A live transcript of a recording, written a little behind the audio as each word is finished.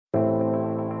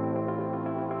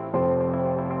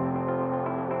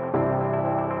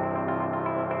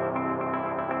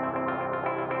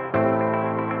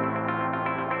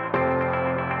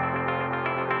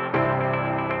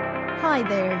Hi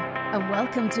there, and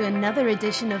welcome to another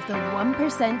edition of the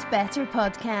 1% Better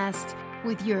podcast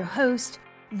with your host,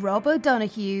 Rob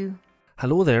O'Donoghue.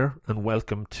 Hello there, and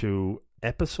welcome to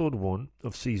episode 1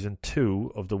 of season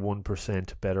 2 of the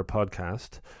 1% Better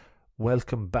podcast.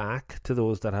 Welcome back to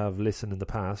those that have listened in the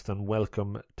past, and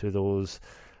welcome to those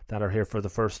that are here for the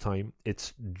first time.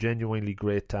 It's genuinely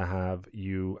great to have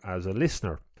you as a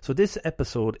listener. So this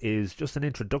episode is just an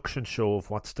introduction show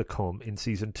of what's to come in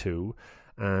season 2,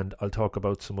 and I'll talk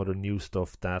about some other new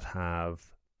stuff that have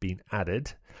been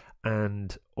added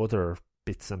and other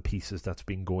bits and pieces that's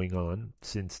been going on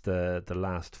since the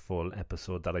last full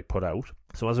episode that I put out.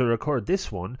 So as I record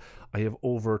this one, I have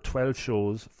over 12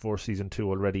 shows for season 2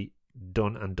 already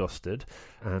done and dusted,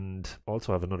 and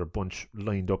also have another bunch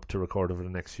lined up to record over the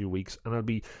next few weeks, and I'll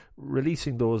be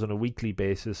releasing those on a weekly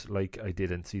basis like I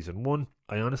did in season 1.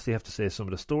 I honestly have to say some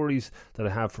of the stories that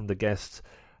I have from the guests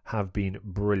have been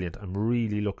brilliant. I'm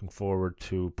really looking forward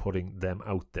to putting them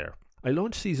out there. I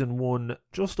launched season 1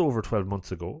 just over 12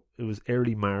 months ago. It was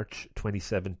early March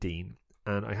 2017,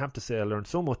 and I have to say I learned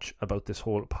so much about this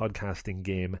whole podcasting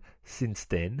game since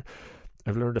then.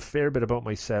 I've learned a fair bit about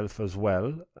myself as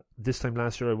well. This time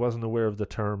last year I wasn't aware of the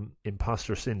term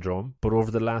imposter syndrome, but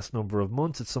over the last number of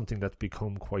months it's something that's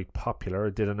become quite popular. I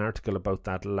did an article about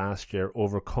that last year,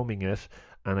 overcoming it,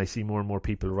 and I see more and more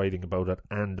people writing about it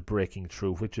and breaking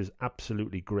through, which is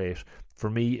absolutely great.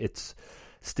 For me, it's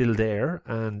still there,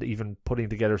 and even putting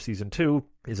together season 2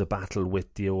 is a battle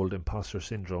with the old imposter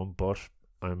syndrome, but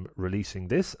I'm releasing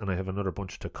this and I have another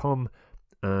bunch to come,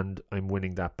 and I'm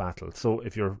winning that battle. So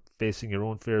if you're facing your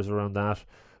own fears around that,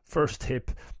 first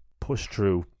tip, push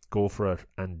through, go for it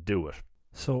and do it.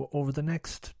 So over the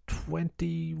next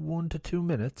 21 to 2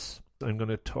 minutes, I'm going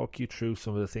to talk you through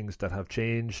some of the things that have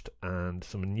changed and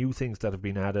some new things that have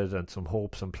been added and some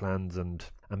hopes and plans and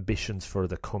ambitions for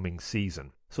the coming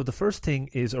season. So the first thing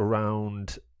is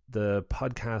around the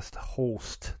podcast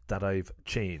host that I've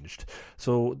changed.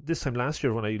 So this time last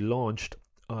year when I launched,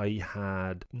 I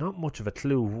had not much of a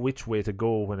clue which way to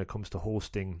go when it comes to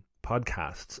hosting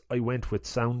podcasts. I went with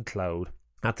SoundCloud.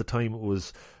 At the time, it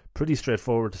was pretty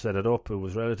straightforward to set it up. It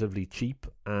was relatively cheap,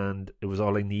 and it was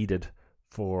all I needed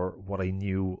for what I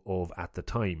knew of at the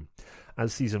time.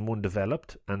 As season 1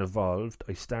 developed and evolved,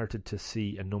 I started to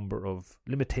see a number of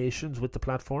limitations with the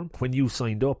platform. When you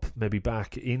signed up, maybe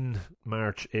back in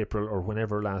March, April, or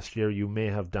whenever last year, you may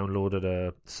have downloaded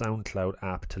a SoundCloud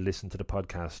app to listen to the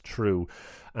podcast through,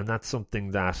 and that's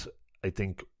something that I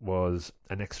think was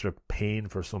an extra pain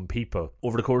for some people.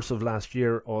 Over the course of last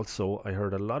year also, I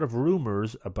heard a lot of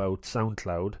rumours about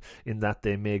SoundCloud in that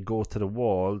they may go to the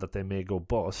wall, that they may go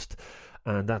bust,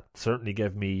 and that certainly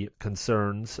gave me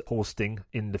concerns hosting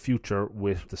in the future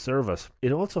with the service.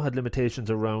 It also had limitations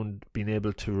around being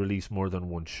able to release more than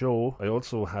one show. I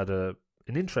also had an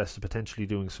interest in potentially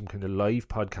doing some kind of live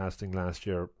podcasting last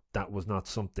year. That was not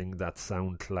something that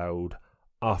SoundCloud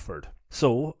offered.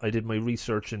 So I did my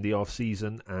research in the off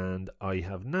season, and I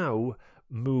have now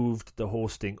moved the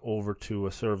hosting over to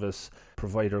a service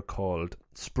provider called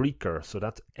Spreaker. So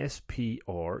that's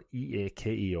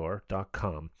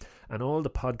SPREAKER.com, and all the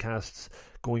podcasts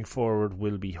going forward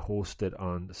will be hosted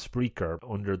on Spreaker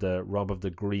under the Rob of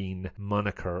the Green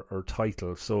moniker or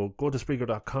title. So go to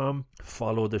Spreaker.com,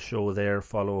 follow the show there,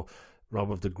 follow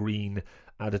Rob of the Green,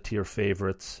 add it to your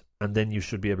favourites, and then you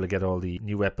should be able to get all the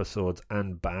new episodes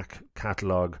and back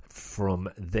catalogue from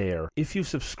there. If you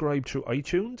subscribe through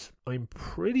iTunes, I'm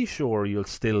pretty sure you'll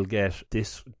still get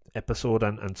this episode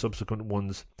and subsequent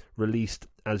ones released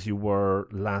as you were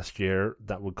last year.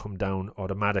 That would come down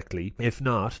automatically. If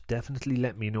not, definitely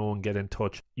let me know and get in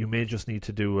touch. You may just need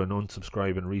to do an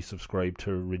unsubscribe and resubscribe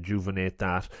to rejuvenate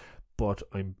that, but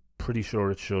I'm pretty sure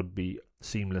it should be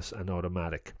seamless and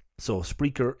automatic. So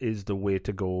Spreaker is the way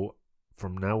to go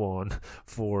from now on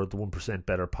for the 1%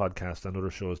 Better podcast and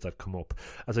other shows that come up.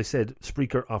 As I said,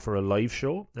 Spreaker offer a live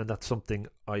show, and that's something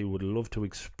I would love to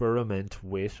experiment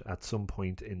with at some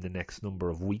point in the next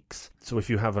number of weeks. So if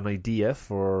you have an idea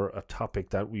for a topic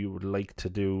that we would like to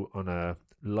do on a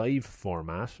live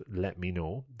format, let me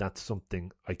know. That's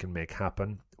something I can make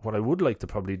happen. What I would like to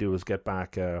probably do is get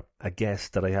back a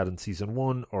guest that I had in season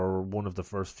 1 or one of the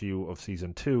first few of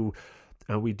season 2,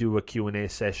 and we do a Q&A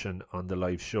session on the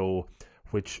live show,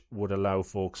 which would allow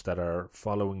folks that are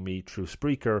following me through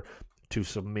Spreaker to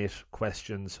submit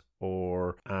questions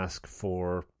or ask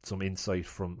for some insight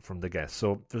from the guests.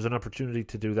 So there's an opportunity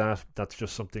to do that. That's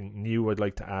just something new I'd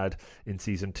like to add in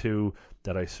season 2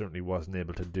 that I certainly wasn't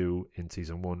able to do in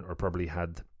season 1, or probably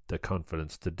had the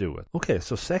confidence to do it. Okay,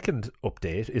 so second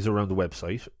update is around the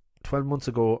website. 12 months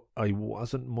ago, I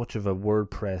wasn't much of a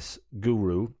WordPress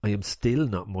guru. I am still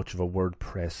not much of a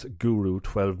WordPress guru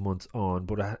 12 months on,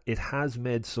 but it has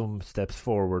made some steps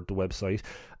forward, the website,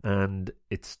 and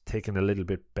it's taken a little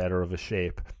bit better of a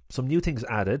shape. Some new things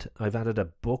added. I've added a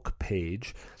book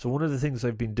page. So one of the things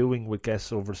I've been doing with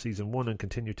guests over season 1 and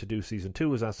continue to do season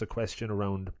 2 is ask a question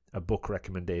around a book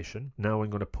recommendation. Now I'm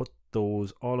going to put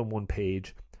those all on one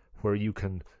page where you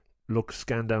can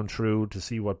scan down through to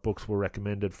see what books were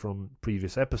recommended from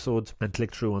previous episodes and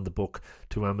click through on the book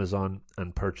to Amazon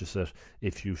and purchase it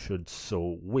if you should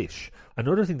so wish.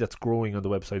 Another thing that's growing on the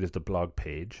website is the blog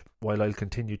page. While I'll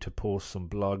continue to post some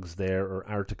blogs there or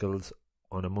articles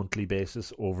on a monthly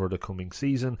basis over the coming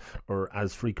season, or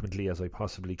as frequently as I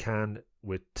possibly can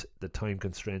with the time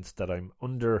constraints that I'm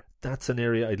under, that's an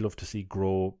area I'd love to see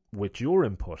grow with your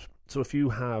input. So if you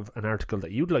have an article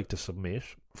that you'd like to submit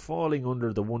falling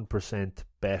under the 1%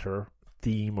 better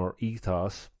theme or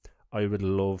ethos, I would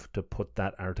love to put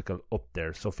that article up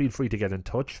there. So feel free to get in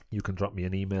touch. You can drop me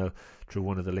an email through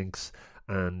one of the links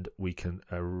and we can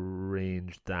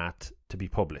arrange that to be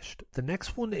published. The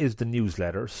next one is the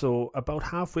newsletter. So about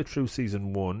halfway through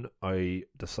season 1, I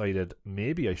decided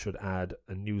maybe I should add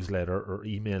a newsletter or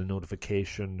email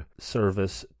notification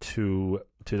service to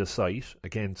the site.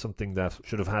 Again, something that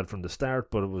should have had from the start,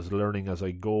 but it was learning as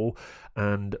I go,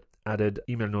 and added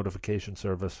email notification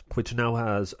service, which now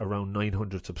has around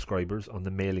 900 subscribers on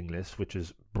the mailing list, which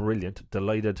is brilliant.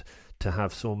 Delighted to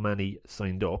have so many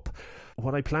signed up.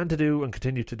 What I plan to do and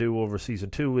continue to do over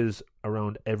season 2 is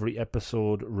around every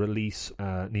episode release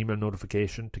an email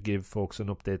notification to give folks an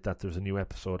update that there's a new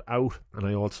episode out. And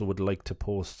I also would like to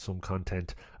post some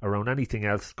content around anything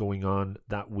else going on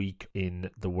that week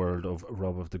in the world of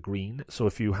Rob of the Green. So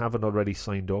if you haven't already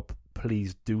signed up,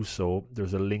 please do so.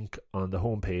 There's a link on the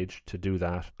homepage to do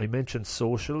that. I mentioned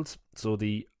socials. So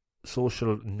the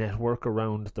social network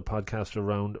around the podcast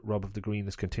around Rob of the Green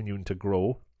is continuing to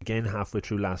grow. Again, halfway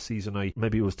through last season,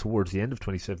 maybe it was towards the end of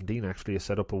 2017 actually, I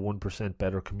set up a 1%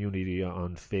 Better community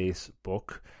on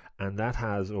Facebook, and that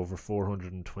has over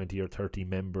 420 or 30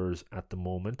 members at the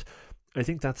moment. I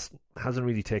think that hasn't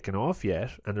really taken off yet,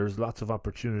 and there's lots of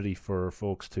opportunity for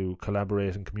folks to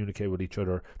collaborate and communicate with each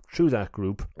other through that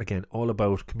group. Again, all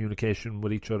about communication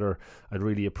with each other. I'd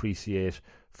really appreciate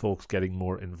folks getting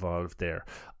more involved there.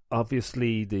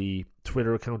 Obviously, the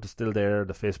Twitter account is still there.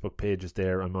 The Facebook page is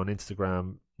there. I'm on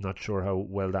Instagram. Not sure how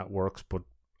well that works, but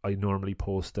I normally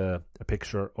post a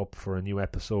picture up for a new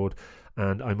episode.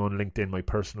 And I'm on LinkedIn. My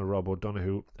personal Rob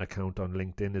O'Donoghue account on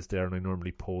LinkedIn is there, and I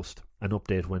normally post an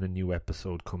update when a new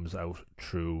episode comes out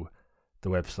through the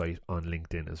website on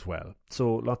LinkedIn as well.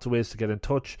 So lots of ways to get in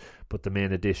touch, but the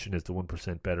main addition is the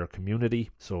 1% Better community.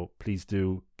 So please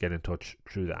do get in touch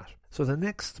through that. So the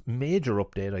next major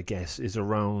update, I guess, is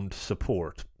around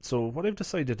support. So what I've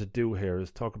decided to do here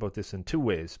is talk about this in two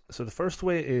ways. So the first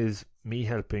way is me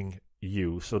helping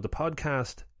you. So the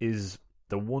podcast is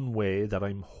the one way that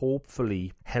I'm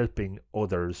hopefully helping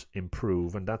others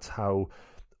improve, and that's how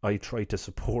I try to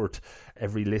support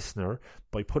every listener,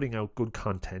 by putting out good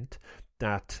content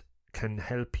that can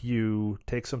help you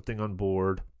take something on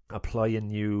board, apply a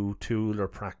new tool or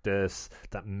practice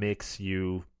that makes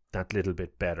you that little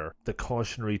bit better. The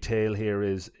cautionary tale here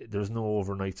is there's no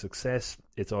overnight success.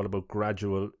 It's all about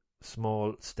gradual,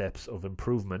 small steps of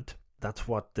improvement. That's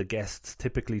what the guests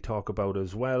typically talk about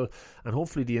as well. And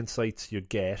hopefully the insights you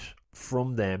get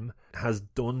from them has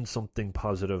done something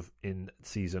positive in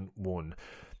season 1.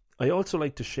 I also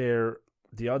like to share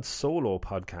the odd solo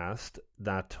podcast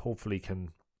that hopefully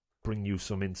can bring you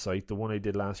some insight. The one I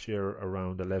did last year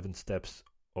around 11 steps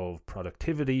of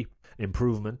productivity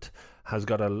improvement has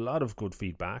got a lot of good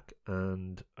feedback,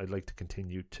 and I'd like to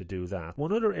continue to do that.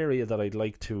 One other area that I'd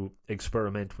like to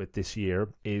experiment with this year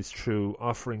is through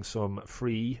offering some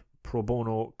free pro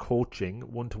bono coaching,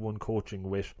 one-to-one coaching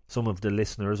with some of the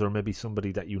listeners, or maybe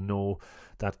somebody that you know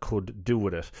that could do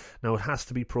with it. Now, it has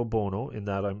to be pro bono in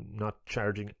that I'm not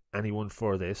charging anyone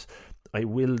for this. I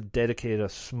will dedicate a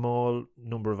small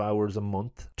number of hours a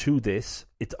month to this.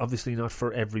 It's obviously not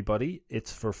for everybody.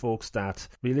 It's for folks that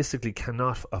realistically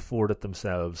cannot afford it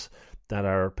themselves, that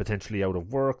are potentially out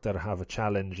of work, that have a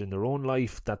challenge in their own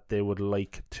life that they would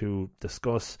like to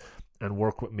discuss and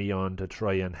work with me on to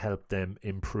try and help them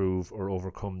improve or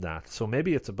overcome that. So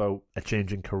maybe it's about a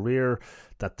changing career,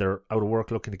 that they're out of work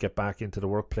looking to get back into the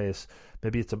workplace.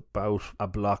 Maybe it's about a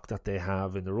block that they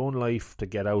have in their own life to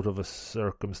get out of a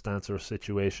circumstance or a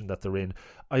situation that they're in.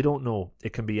 I don't know.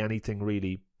 It can be anything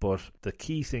really, but the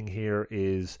key thing here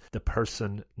is the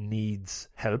person needs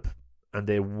help and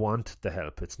they want the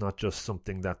help. It's not just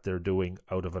something that they're doing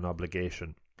out of an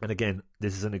obligation. And again,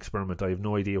 this is an experiment. I have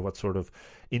no idea what sort of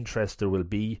interest there will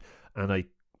be, and I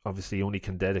obviously only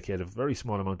can dedicate a very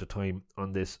small amount of time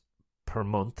on this per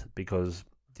month, because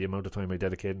the amount of time I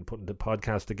dedicate in putting the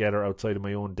podcast together outside of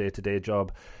my own day-to-day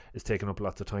job is taking up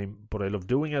lots of time. But I love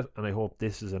doing it, and I hope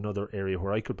this is another area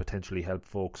where I could potentially help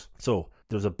folks. So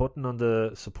there's a button on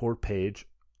the support page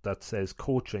that says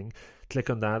coaching. Click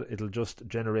on that. It'll just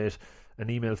generate an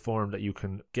email form that you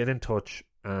can get in touch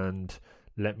and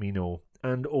let me know.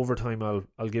 And over time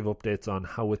I'll give updates on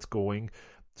how it's going.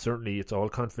 Certainly it's all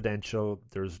confidential.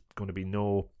 There's going to be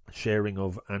no sharing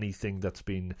of anything that's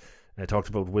been talked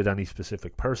about with any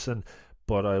specific person,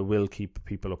 but I will keep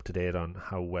people up to date on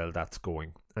how well that's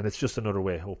going. And it's just another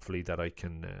way, hopefully, that I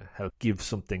can help give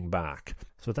something back.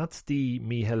 So that's the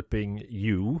me helping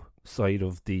you side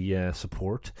of the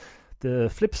support. The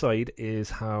flip side is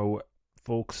how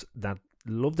folks that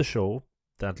love the show,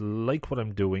 that like what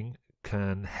I'm doing,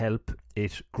 can help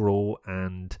it grow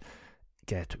and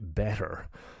get better.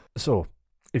 So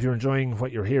if you're enjoying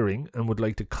what you're hearing and would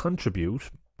like to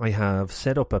contribute, I have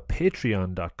set up a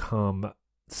patreon.com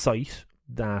site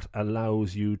that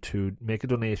allows you to make a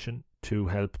donation to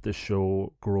help the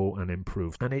show grow and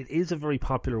improve. And it is a very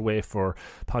popular way for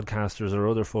podcasters or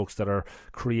other folks that are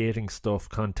creating stuff,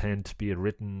 content, be it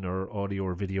written or audio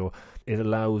or video. It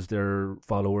allows their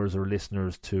followers or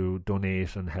listeners to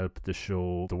donate and help the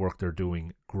show, the work they're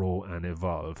doing, grow and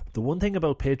evolve. The one thing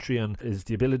about Patreon is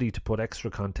the ability to put extra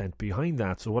content behind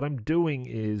that. So what I'm doing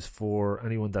is, for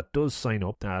anyone that does sign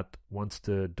up, that wants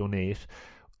to donate,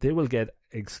 they will get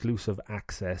exclusive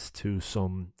access to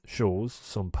some shows,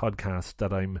 some podcasts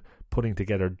that I'm putting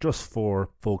together just for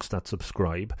folks that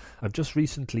subscribe. I've just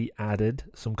recently added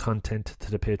some content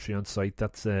to the Patreon site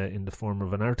that's in the form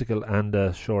of an article and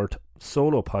a short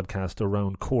solo podcast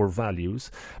around core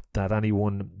values that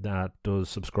anyone that does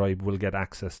subscribe will get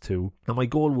access to. And my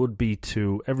goal would be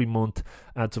to every month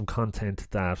add some content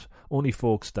that only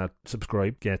folks that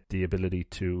subscribe get the ability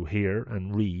to hear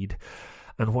and read.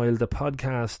 And while the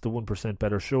podcast, The 1%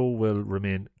 Better Show, will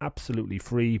remain absolutely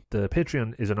free, the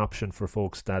Patreon is an option for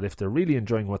folks that, if they're really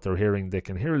enjoying what they're hearing, they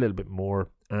can hear a little bit more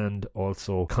and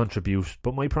also contribute.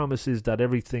 But my promise is that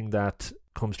everything that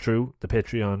comes through the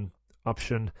Patreon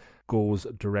option goes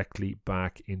directly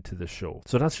back into the show.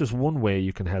 So that's just one way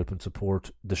you can help and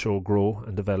support the show grow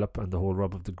and develop, and the whole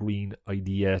Rob of the Green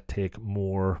idea take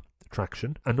more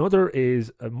traction. Another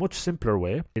is a much simpler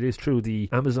way. It is through the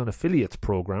Amazon Affiliates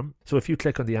program. So if you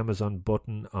click on the Amazon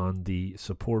button on the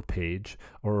support page,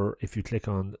 or if you click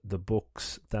on the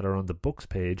books that are on the books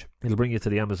page, it'll bring you to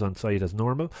the Amazon site as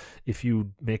normal. If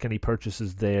you make any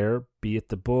purchases there, be it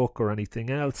the book or anything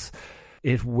else,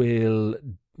 it will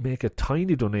make a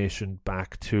tiny donation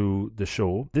back to the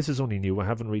show. This is only new. I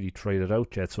haven't really tried it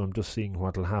out yet, so I'm just seeing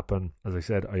what will happen. As I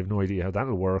said, I have no idea how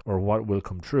that'll work or what will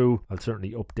come true. I'll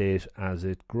certainly update as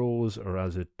it grows or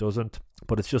as it doesn't.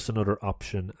 But it's just another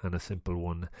option, and a simple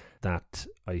one that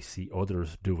I see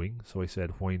others doing. So I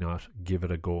said, why not give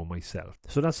it a go myself?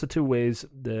 So that's the two ways,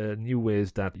 the new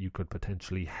ways that you could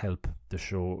potentially help the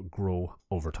show grow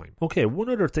over time. Okay, one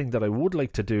other thing that I would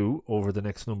like to do over the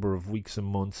next number of weeks and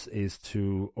months is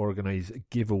to organize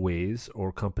giveaways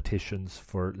or competitions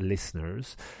for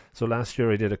listeners. So last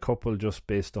year I did a couple just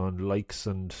based on likes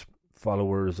and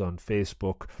followers on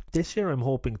Facebook. This year I'm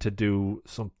hoping to do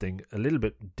something a little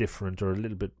bit different or a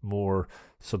little bit more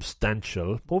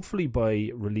substantial, hopefully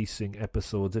by releasing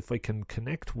episodes. If I can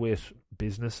connect with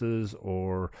businesses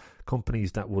or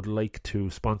companies that would like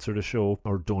to sponsor the show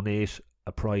or donate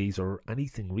a prize or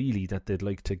anything really that they'd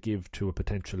like to give to a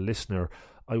potential listener,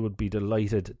 I would be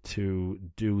delighted to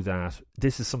do that.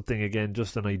 This is something, again,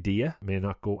 just an idea, may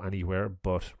not go anywhere,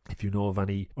 but if you know of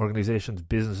any organizations,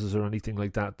 businesses or anything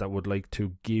like that that would like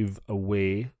to give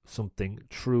away something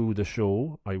through the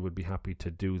show, I would be happy to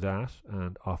do that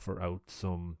and offer out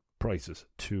some prizes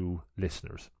to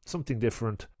listeners. Something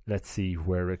different. Let's see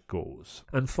where it goes.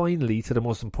 And finally, to the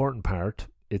most important part,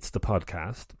 it's the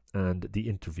podcast and the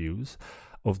interviews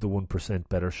of the 1%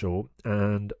 Better Show,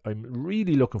 and I'm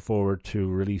really looking forward to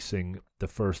releasing the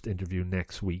first interview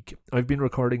next week. I've been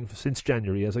recording since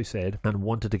January, as I said, and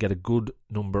wanted to get a good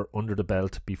number under the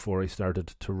belt before I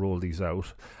started to roll these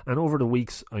out. And over the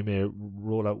weeks I may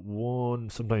roll out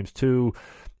one, sometimes two.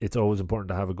 It's always important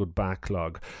to have a good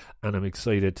backlog, and I'm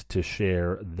excited to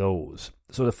share those.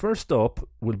 So the first up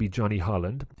will be Johnny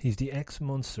Holland. He's the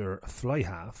ex-Munster fly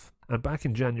half, And back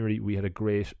in January, we had a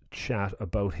great chat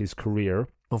about his career.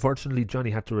 Unfortunately, Johnny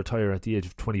had to retire at the age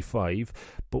of 25,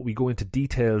 but we go into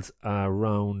details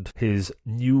around his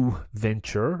new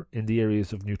venture in the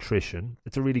areas of nutrition.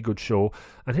 It's a really good show.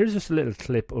 And here's just a little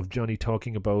clip of Johnny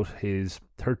talking about his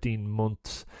 13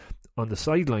 months on the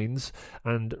sidelines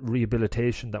and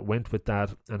rehabilitation that went with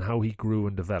that and how he grew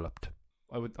and developed.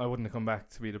 I wouldn't have come back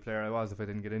to be the player I was if I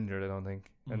didn't get injured, I don't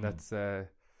think. And that's,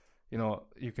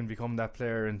 you can become that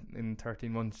player in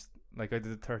 13 months. Like I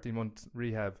did a 13-month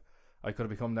rehab. I could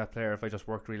have become that player if I just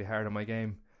worked really hard on my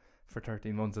game for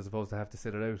 13 months as opposed to have to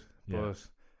sit it out. Yeah. But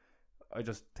I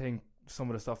just think some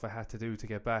of the stuff I had to do to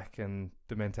get back and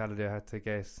the mentality I had to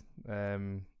get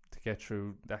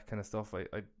through that kind of stuff,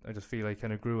 I just feel I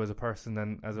kind of grew as a person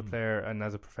and as a player and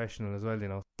as a professional as well, you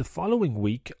know. The following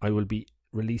week, I will be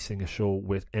releasing a show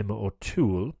with Emma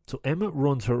O'Toole. So Emma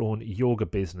runs her own yoga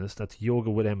business. That's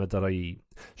yogawithemma.ie.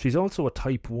 She's also a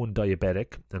type 1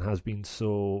 diabetic and has been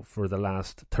so for the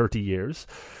last 30 years.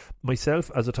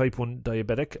 Myself, as a type 1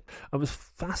 diabetic, I was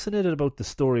fascinated about the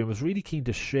story and was really keen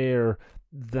to share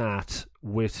that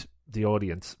with the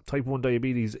audience. Type 1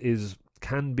 diabetes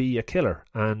can be a killer,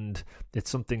 and it's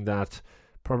something that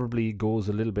probably goes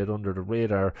a little bit under the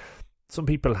radar. Some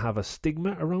people have a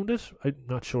stigma around it. I'm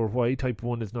not sure why. Type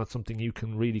 1 is not something you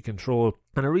can really control.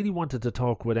 And I really wanted to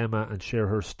talk with Emma and share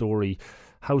her story,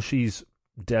 how she's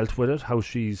dealt with it, how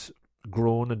she's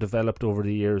grown and developed over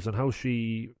the years, and how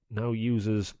she now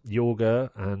uses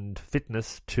yoga and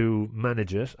fitness to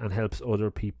manage it and helps other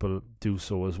people do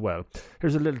so as well.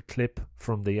 Here's a little clip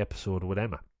from the episode with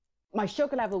Emma. My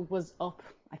sugar level was up.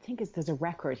 I think there's a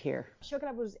record here. Sugar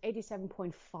level was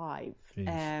 87.5.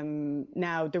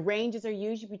 Now, the ranges are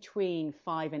usually between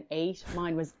 5 and 8.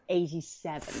 Mine was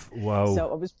 87. Wow.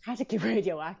 So it was practically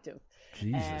radioactive.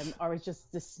 Jesus. Or it's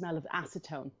just the smell of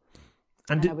acetone.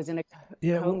 And I was in a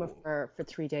coma for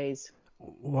 3 days.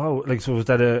 Wow. Like, so was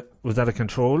that a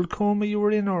controlled coma you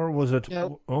were in, or was it?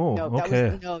 No.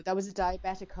 Okay. That was a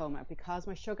diabetic coma because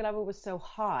my sugar level was so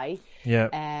high. Yeah.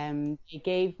 They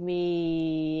gave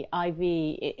me IV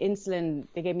insulin.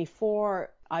 They gave me 4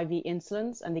 IV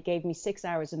insulins, and they gave me 6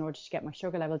 hours in order to get my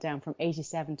sugar level down from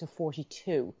 87 to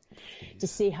 42, to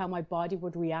see how my body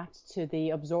would react to the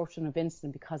absorption of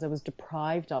insulin because I was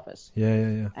deprived of it.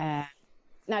 Yeah.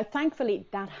 Now, thankfully,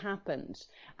 that happened,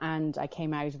 and I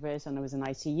came out of it, and I was in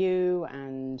ICU,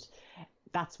 and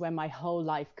that's when my whole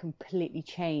life completely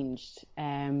changed.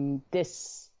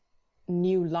 This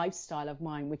new lifestyle of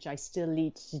mine, which I still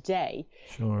lead today,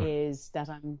 is that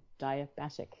I'm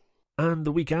diabetic. And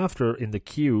the week after, in the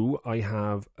queue, I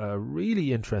have a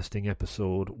really interesting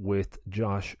episode with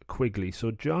Josh Quigley.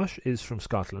 So Josh is from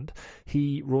Scotland.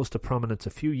 He rose to prominence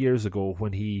a few years ago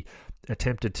when he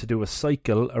attempted to do a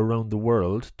cycle around the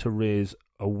world to raise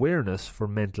awareness for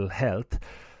mental health.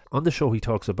 On the show, he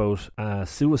talks about a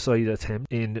suicide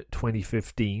attempt in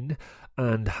 2015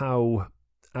 and how,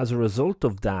 as a result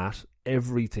of that,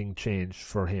 everything changed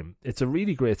for him. It's a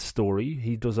really great story.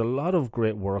 He does a lot of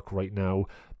great work right now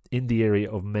in the area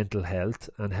of mental health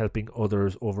and helping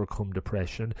others overcome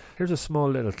depression. Here's a small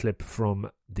little clip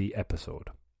from the episode.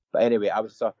 But anyway, I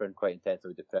was suffering quite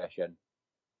intensely with depression.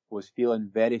 Was feeling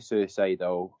very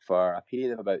suicidal for a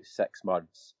period of about 6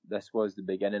 months. This was the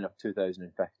beginning of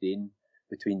 2015,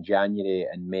 between January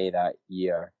and May that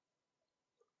year.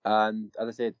 And as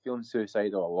I said, feeling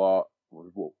suicidal a lot.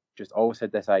 Just always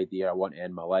had this idea, I want to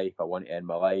end my life.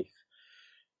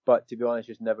 But to be honest,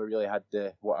 just never really had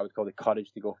what I would call the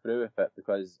courage to go through with it,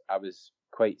 because I was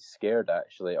quite scared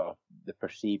actually of the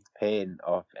perceived pain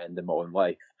of ending my own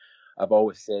life. I've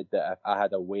always said that if I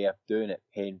had a way of doing it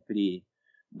pain-free,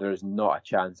 there's not a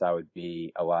chance I would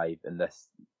be alive in this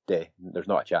day. There's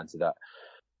not a chance of that.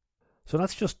 So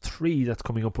that's just 3 that's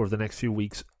coming up over the next few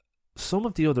weeks. Some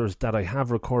of the others that I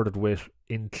have recorded with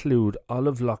include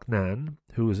Olive Loughnane,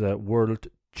 who is a world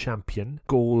champion,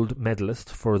 gold medalist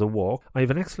for the walk. I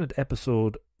have an excellent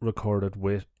episode recorded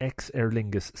with ex-Aer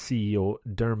Lingus CEO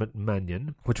Dermot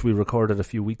Mannion, which we recorded a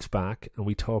few weeks back, and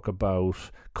we talk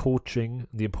about coaching,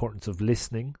 the importance of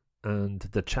listening, and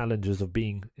the challenges of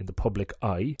being in the public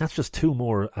eye. That's just 2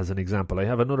 more as an example. I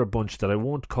have another bunch that I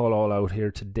won't call all out here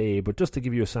today, but just to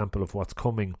give you a sample of what's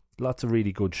coming. Lots of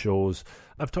really good shows.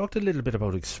 I've talked a little bit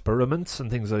about experiments and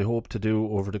things I hope to do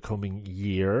over the coming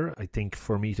year. I think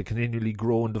for me to continually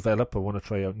grow and develop, I want to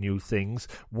try out new things.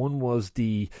 One was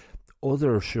the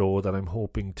other show that I'm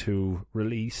hoping to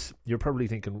release. You're probably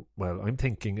thinking, well, I'm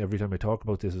thinking every time I talk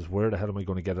about this is, where the hell am I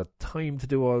going to get a time to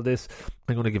do all this?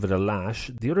 I'm going to give it a lash.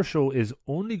 The other show is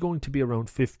only going to be around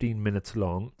 15 minutes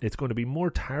long. It's going to be more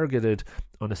targeted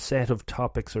on a set of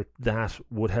topics that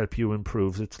would help you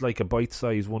improve. It's like a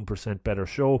bite-sized 1% better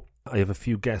show. I have a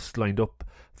few guests lined up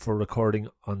for recording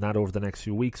on that over the next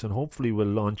few weeks, and hopefully we'll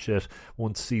launch it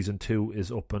once season 2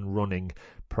 is up and running,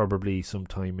 probably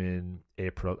sometime in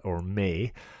April or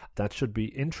May. That should be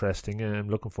interesting, and I'm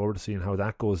looking forward to seeing how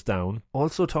that goes down.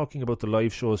 Also, talking about the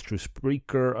live shows through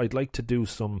Spreaker, I'd like to do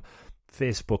some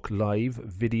Facebook live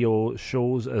video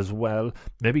shows as well,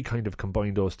 maybe kind of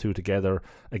combine those two together.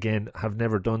 Again, have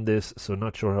never done this, so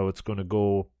not sure how it's going to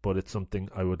go, but it's something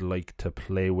I would like to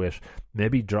play with.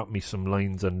 Maybe drop me some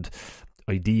lines and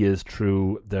ideas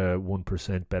through the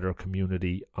 1% Better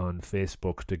community on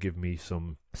Facebook to give me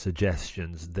some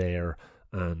suggestions there,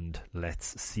 and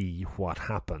let's see what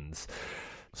happens.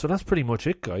 So that's pretty much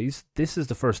it, guys. This is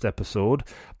the first episode.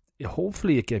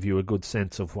 Hopefully it gave you a good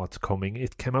sense of what's coming.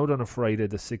 It came out on a Friday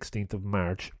the 16th of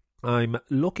March. I'm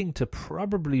looking to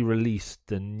probably release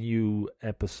the new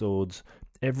episodes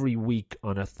every week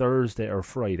on a Thursday or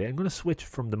Friday. I'm going to switch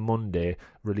from the Monday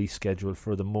release schedule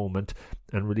for the moment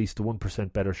and release the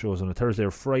 1% Better shows on a Thursday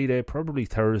or Friday, probably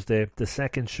Thursday. The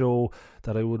second show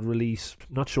that I would release,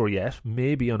 not sure yet,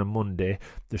 maybe on a Monday.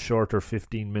 The shorter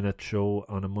 15-minute show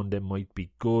on a Monday might be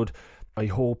good. I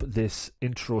hope this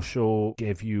intro show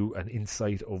gave you an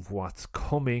insight of what's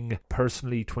coming.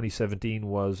 Personally, 2017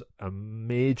 was a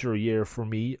major year for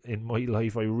me in my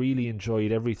life. I really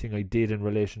enjoyed everything I did in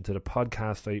relation to the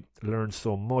podcast. I learned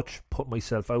so much, put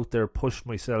myself out there, pushed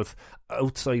myself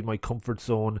outside my comfort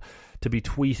zone. To be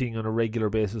tweeting on a regular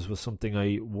basis was something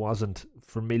I wasn't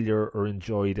familiar or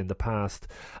enjoyed in the past,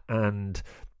 and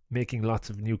making lots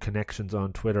of new connections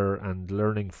on Twitter and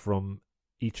learning from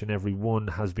each and every one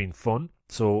has been fun.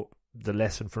 So the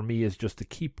lesson for me is just to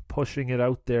keep pushing it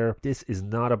out there. This is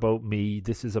not about me.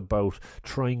 This is about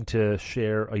trying to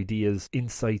share ideas,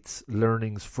 insights,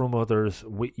 learnings from others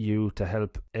with you to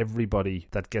help everybody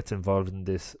that gets involved in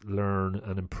this learn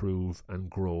and improve and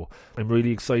grow. I'm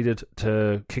really excited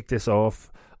to kick this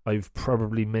off. I've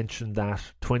probably mentioned that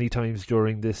 20 times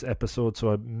during this episode,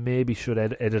 so I maybe should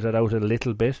edit it out a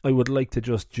little bit. I would like to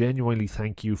just genuinely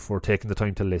thank you for taking the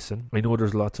time to listen. I know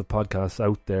there's lots of podcasts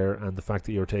out there, and the fact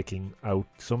that you're taking out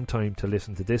some time to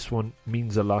listen to this one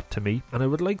means a lot to me. And I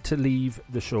would like to leave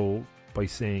the show by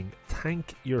saying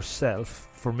thank yourself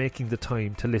for making the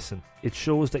time to listen. It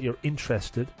shows that you're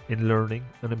interested in learning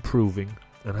and improving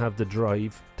and have the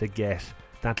drive to get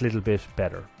that little bit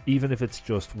better, even if it's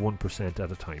just 1%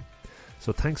 at a time.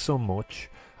 So thanks so much.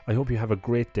 I hope you have a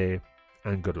great day,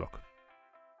 and good luck.